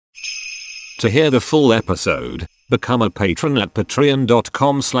To hear the full episode, become a patron at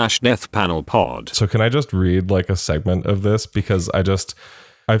patreon.com/deathpanelpod. So can I just read like a segment of this? Because I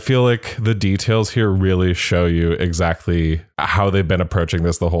feel like the details here really show you exactly how they've been approaching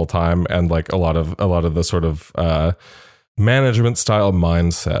this the whole time, and like a lot of the sort of management style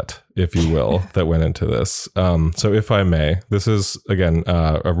mindset, if you will, that went into this. So if I may, this is again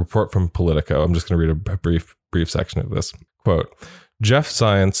a report from Politico. I'm just going to read a brief section of this. Quote, Jeff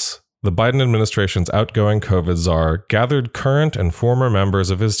Zients, the Biden administration's outgoing COVID czar, gathered current and former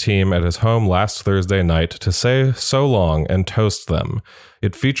members of his team at his home last Thursday night to say so long and toast them.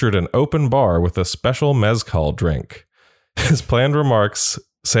 It featured an open bar with a special mezcal drink. His planned remarks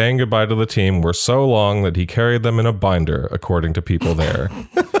saying goodbye to the team were so long that he carried them in a binder, according to people there.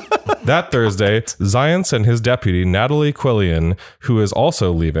 That Thursday, Zients and his deputy, Natalie Quillian, who is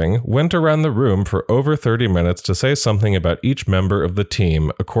also leaving, went around the room for over 30 minutes to say something about each member of the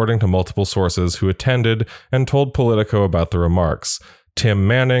team, according to multiple sources who attended and told Politico about the remarks. Tim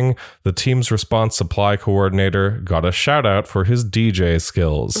Manning, the team's response supply coordinator, got a shout out for his DJ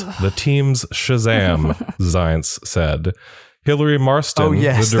skills. The team's Shazam, Zients said. Hillary Marston,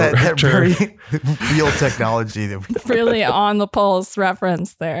 the director, that very real technology that we really on the pulse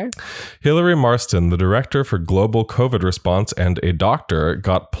reference there. Hillary Marston, the director for global COVID response and a doctor,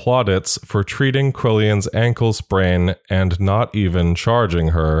 got plaudits for treating Quillian's ankle sprain and not even charging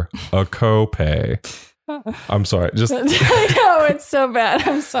her a copay. I'm sorry. Just I know it's so bad.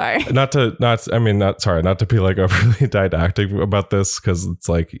 I'm sorry. Not to be like overly didactic about this, because it's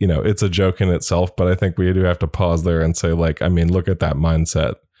like, you know, it's a joke in itself, but I think we do have to pause there and say, like, I mean, look at that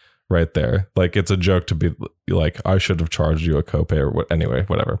mindset right there. Like, it's a joke to be like, I should have charged you a copay or what. Anyway,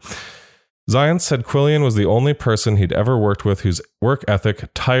 whatever. Zients said Quillian was the only person he'd ever worked with whose work ethic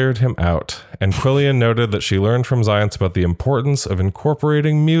tired him out. And Quillian noted that she learned from Zients about the importance of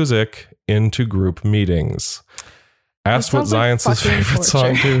incorporating music into group meetings. Asked what Zients' favorite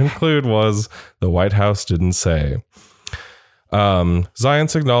song to include was, The White House Didn't Say.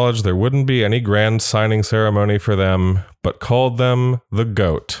 Zients acknowledged there wouldn't be any grand signing ceremony for them, but called them the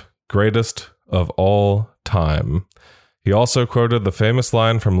GOAT, greatest of all time. He also quoted the famous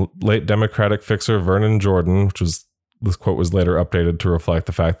line from late Democratic fixer Vernon Jordan, this quote was later updated to reflect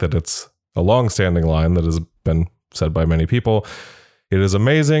the fact that it's a long-standing line that has been said by many people. It is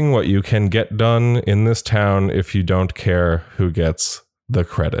amazing what you can get done in this town if you don't care who gets the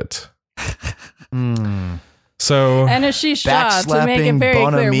credit. So, and Ashish Shah, to make it very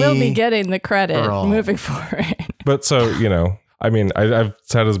clear, will be getting the credit moving forward. But so, you know, I mean, I've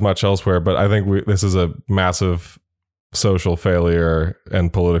said as much elsewhere, but I think this is a massive social failure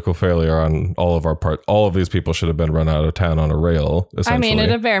and political failure on all of our part. All of these people should have been run out of town on a rail, essentially. I mean, at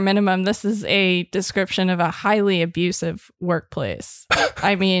a bare minimum, this is a description of a highly abusive workplace.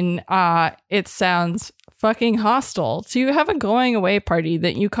 I mean, it sounds fucking hostile to have a going away party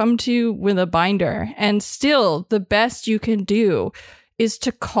that you come to with a binder, and still the best you can do is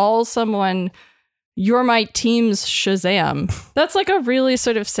to call someone "You're my team's Shazam." That's like a really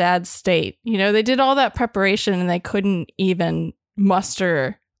sort of sad state. You know, they did all that preparation and they couldn't even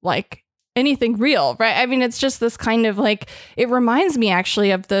muster like anything real, right? I mean, it's just this kind of like, it reminds me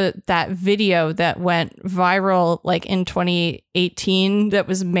actually of that video that went viral like in 2018 that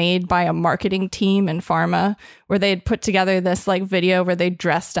was made by a marketing team in pharma, where they had put together this like video where they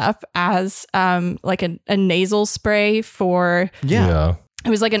dressed up as like a nasal spray for It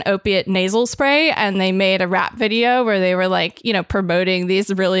was like an opiate nasal spray, and they made a rap video where they were like, you know, promoting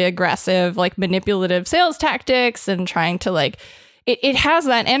these really aggressive, like manipulative sales tactics and trying to like, it has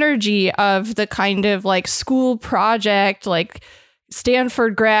that energy of the kind of like school project, like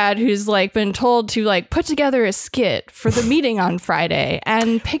Stanford grad who's like been told to like put together a skit for the meeting on Friday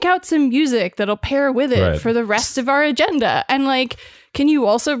and pick out some music that'll pair with it for the rest of our agenda. And like, can you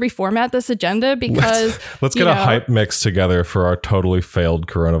also reformat this agenda? Because let's get a hype mix together for our totally failed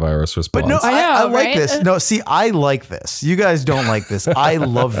coronavirus response. But no, I like this. No, see, I like this. You guys don't like this. I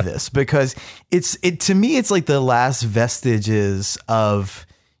love this because to me, it's like the last vestiges of,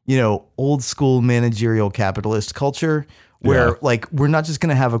 you know, old school managerial capitalist culture where like, we're not just going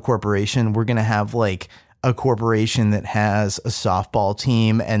to have a corporation. We're going to have like a corporation that has a softball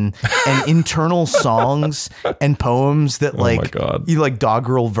team and internal songs and poems that like you like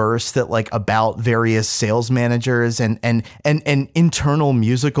doggerel verse that like about various sales managers and internal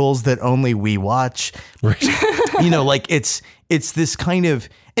musicals that only we watch. Right. You know, like it's this kind of,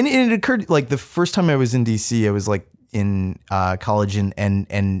 and it occurred like the first time I was in DC, I was like in college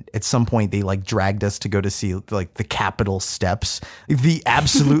and at some point they like dragged us to go to see like the Capitol steps, the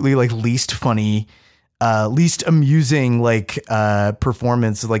absolutely like least funny least amusing like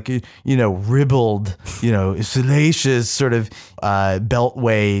performance, like ribald, salacious sort of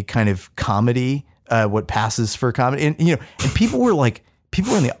beltway kind of comedy, what passes for comedy, and and people were like.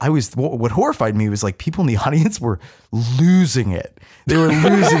 What horrified me was like people in the audience were losing it. They were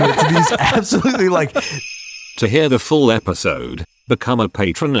losing it to these absolutely like. To hear the full episode, become a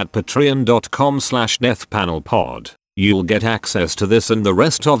patron at patreon.com/deathpanelpod. You'll get access to this and the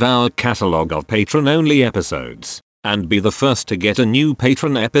rest of our catalog of patron-only episodes, and be the first to get a new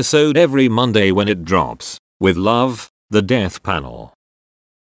patron episode every Monday when it drops. With love, the Death Panel.